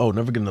 Oh,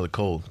 never get another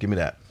cold. Give me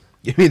that.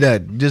 Give me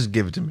that. Just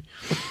give it to me.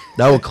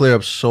 That would clear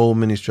up so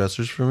many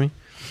stressors for me.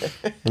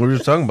 We were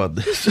just talking about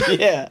this.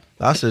 Yeah.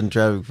 I sit in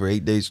traffic for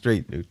 8 days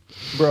straight, dude.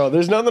 Bro,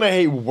 there's nothing I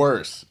hate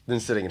worse than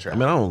sitting in I traffic.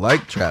 mean, I don't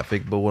like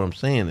traffic, but what I'm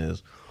saying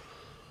is,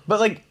 But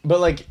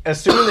like,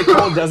 assuming the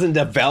cold doesn't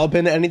develop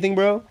into anything,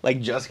 bro,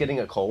 like just getting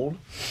a cold,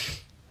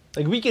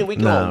 like we can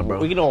Nah, bro.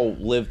 we can all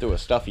live through a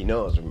stuffy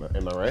nose.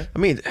 Am I right? I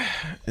mean,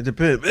 it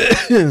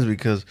depends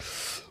because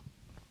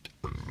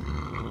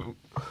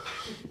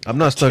I'm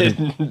not stuck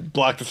in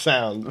Block the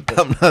sound.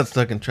 I'm not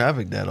stuck in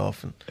traffic that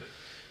often.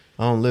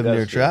 I don't live That's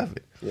near true.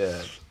 traffic.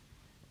 Yeah.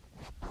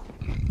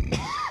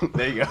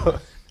 There you go.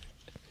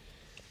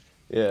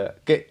 Yeah.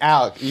 Okay,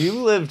 Alec, you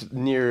lived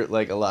near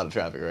like a lot of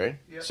traffic, right?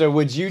 Yep. So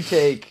would you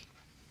take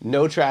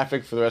no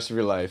traffic for the rest of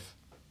your life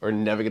or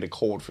never get a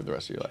cold for the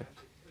rest of your life?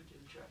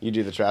 You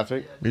do the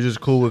traffic? You're just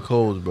cool with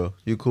colds, bro.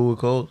 You cool with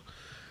colds?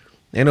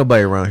 Ain't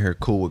nobody around here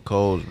cool with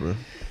colds, bro.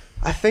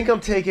 I think I'm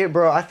taking it,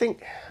 bro. I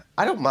think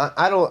I don't mind.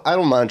 I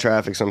don't mind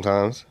traffic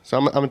sometimes. So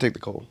I'm gonna take the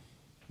cold.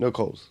 No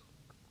colds.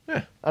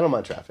 Yeah. I don't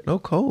mind traffic. No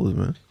colds,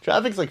 man.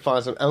 Traffic's like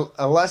fun,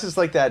 unless it's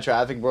like that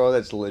traffic, bro.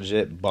 That's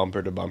legit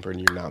bumper to bumper, and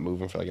you're not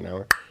moving for like an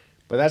hour.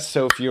 But that's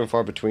so few and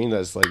far between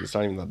that it's like it's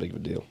not even that big of a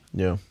deal.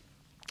 Yeah.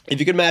 If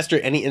you could master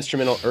any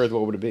instrument on earth,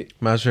 what would it be?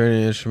 Master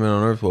any instrument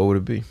on earth, what would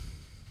it be?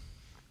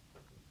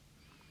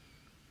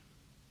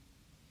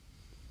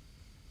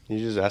 You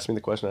just asked me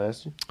the question I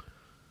asked you.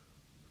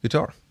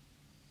 Guitar.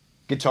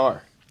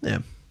 Guitar. Yeah.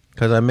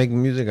 Because I make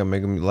music. I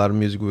make a lot of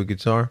music with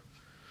guitar.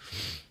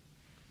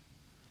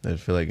 I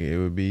just feel like it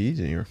would be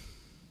easier.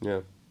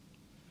 Yeah.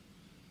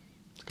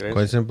 That's a good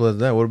Quite answer. simple as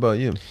that. What about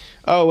you?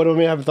 Oh, what do I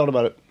mean? I haven't thought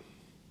about it.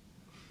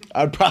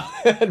 I'd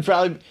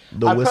probably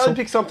whistle?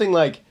 pick something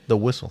like. The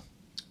whistle.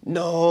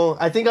 No,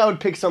 I think I would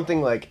pick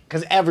something like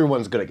because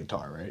everyone's good at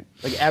guitar, right?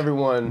 Like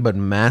everyone, But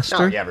master?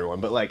 not like everyone,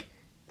 but like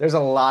there's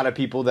a lot of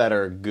people that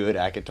are good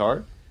at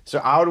guitar. So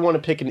I would want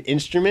to pick an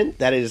instrument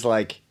that is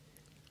like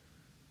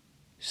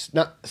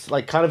not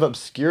like kind of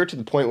obscure to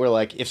the point where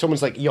like if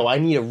someone's like, "Yo, I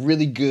need a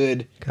really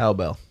good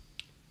Cowbell.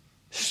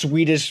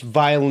 Swedish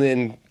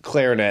violin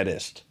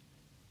clarinetist."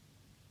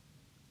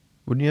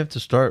 Wouldn't you have to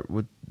start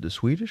with the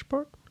Swedish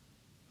part?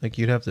 Like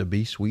you'd have to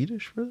be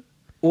Swedish for that?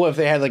 Well, if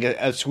they had like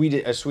a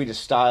Swedish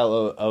style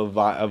of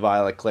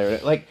violin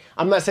clarinet, like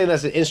I'm not saying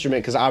that's an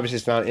instrument because obviously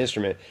it's not an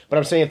instrument, but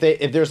I'm saying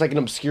if there's like an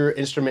obscure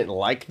instrument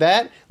like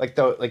that, like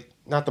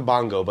not the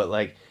bongo, but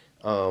like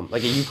a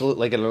like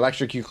an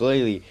electric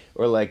ukulele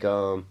or like you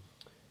know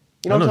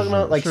what I'm talking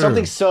about, like sure.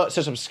 something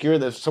such obscure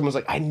that if someone's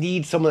like I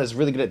need someone that's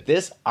really good at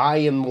this, I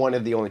am one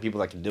of the only people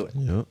that can do it.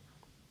 Yep.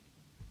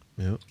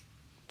 Yep.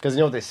 Because you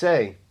know what they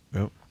say,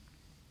 Yep.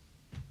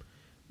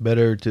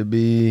 Better to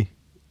be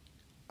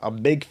a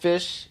big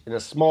fish in a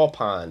small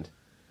pond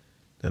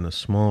than a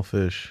small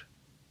fish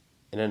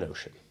in an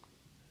ocean.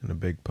 in a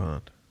big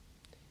pond.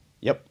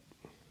 Yep.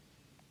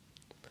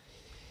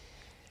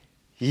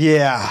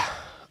 Yeah.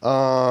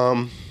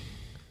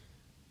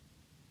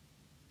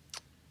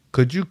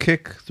 Could you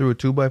kick through a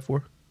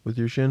 2x4 with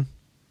your shin?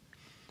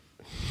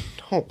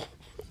 No.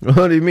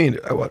 What do you mean?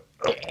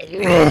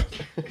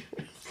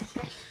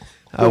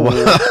 I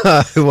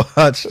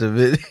watched a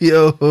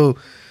video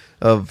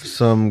of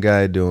some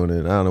guy doing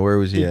it. I don't know, where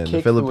was he at? In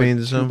the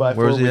Philippines or something?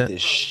 Where was he with at?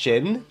 his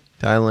shin?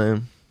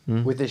 Thailand.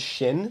 With his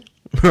shin?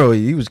 Bro,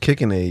 he was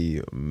kicking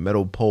a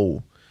metal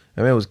pole.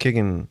 I mean, I was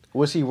kicking,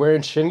 Was he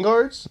wearing shin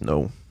guards?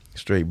 no,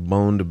 straight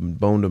bone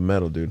to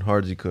metal, dude.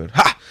 Hard as he could.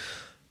 Ha!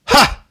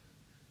 Ha!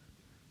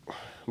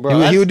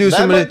 Bro, He would do that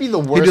some of might the- be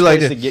the he'd worst do like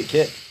place the- to get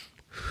kicked.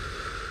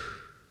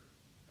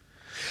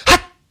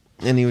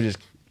 And he would just,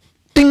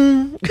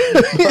 ding!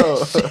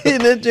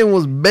 And that thing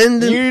was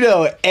bending. You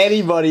know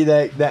anybody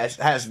that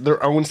has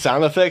their own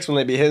sound effects when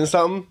they be hitting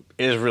something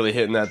is really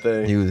hitting that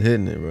thing. He was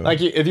hitting it, bro. Like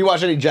if you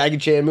watch any Jackie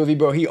Chan movie,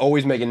 bro, he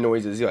always making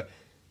noises. He's like,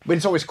 but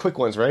it's always quick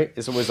ones, right?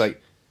 It's always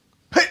like,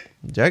 hey!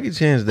 Jackie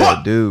Chan's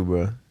that dude,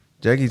 bro.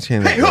 Jackie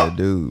Chan is that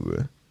dude,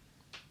 bro.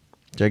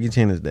 Jackie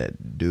Chan is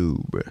that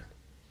dude, bro.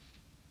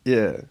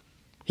 Yeah.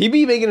 He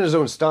be making his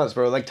own stunts,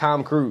 bro, like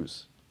Tom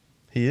Cruise.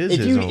 He is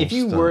If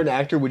you were an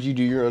actor, would you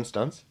do your own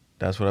stunts?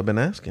 That's what I've been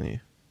asking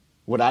you.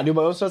 Would I do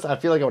my own stunts? I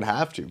feel like I would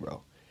have to,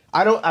 bro.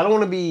 I don't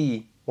want to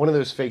be one of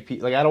those fake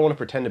people. Like I don't want to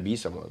pretend to be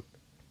someone.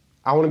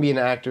 I want to be an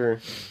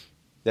actor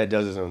that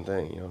does his own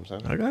thing. You know what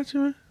I'm saying? I got you,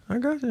 man. I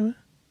got you, man.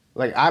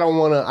 Like I don't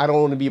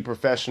want to be a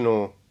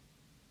professional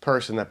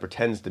person that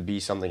pretends to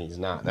be something he's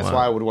not. That's Wow.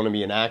 why I would want to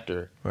be an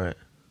actor, Right.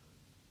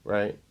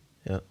 right?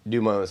 Yeah.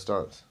 Do my own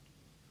stunts.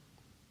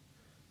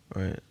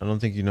 Right. I don't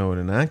think you know what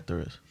an actor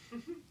is.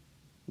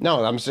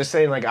 No, I'm just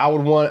saying. Like I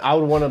would want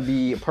to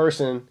be a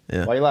person.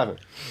 Yeah. Why are you laughing?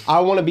 I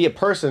want to be a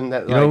person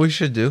that. You know what we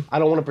should do? I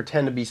don't want to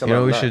pretend to be You something. know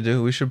what we I'm not. should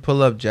do? We should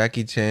pull up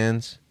Jackie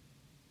Chan's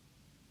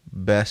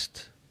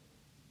best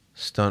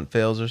stunt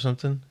fails or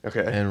something.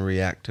 Okay. And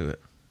react to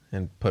it.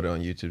 And put it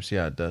on YouTube. See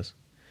how it does.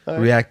 All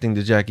right. Reacting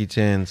to Jackie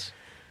Chan's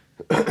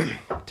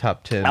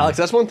top 10. Alex,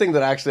 that's one thing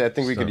that actually I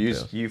think we could Stunt use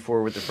fails. you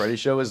for with the Freddy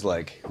Show is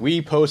like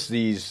we post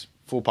these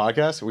full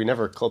podcasts, we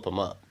never clip them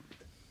up.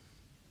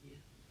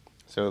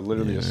 So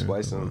literally just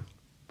splice them.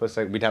 But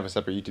like we'd have a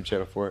separate YouTube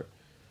channel for it.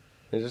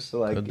 And just to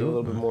like Could get a do it,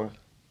 little bit man. more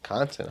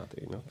content out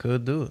there, you know.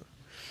 Could do it.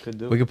 Could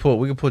do We it.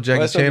 could pull Jackie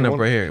that's something Chan up one-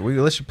 right here.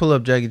 Let's just pull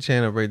up Jackie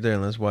Chan up right there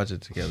and let's watch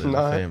it together as a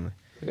Alright. family.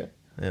 Okay.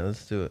 Yeah,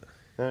 let's do it.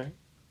 All right.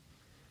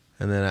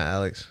 And then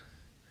Alex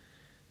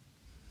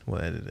will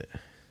edit it.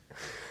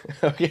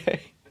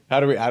 Okay. How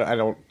do we? I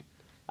don't.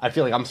 I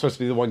feel like I'm supposed to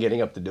be the one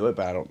getting up to do it,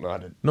 but I don't know how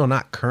to. No,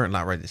 not current,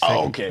 not right this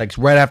second. okay. Like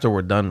right after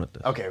we're done with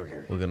this. Okay.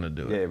 We're gonna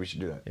do Yeah, it. we should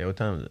do that. Yeah, what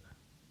time is it?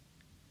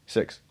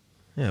 6.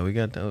 Yeah, we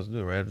got that. Let's do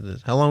it right after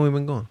this. How long we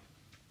been going?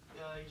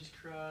 You just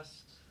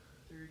crossed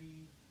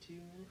 32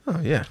 minutes. Oh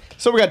yeah.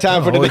 So we got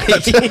time for Oh, we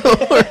got today.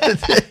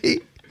 time.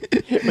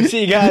 We'll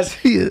see you guys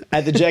See ya.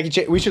 at the Jackie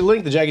Chan. We should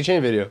link the Jackie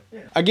Chan video.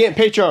 Again,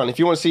 Patreon if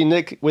you want to see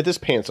Nick with his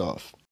pants off.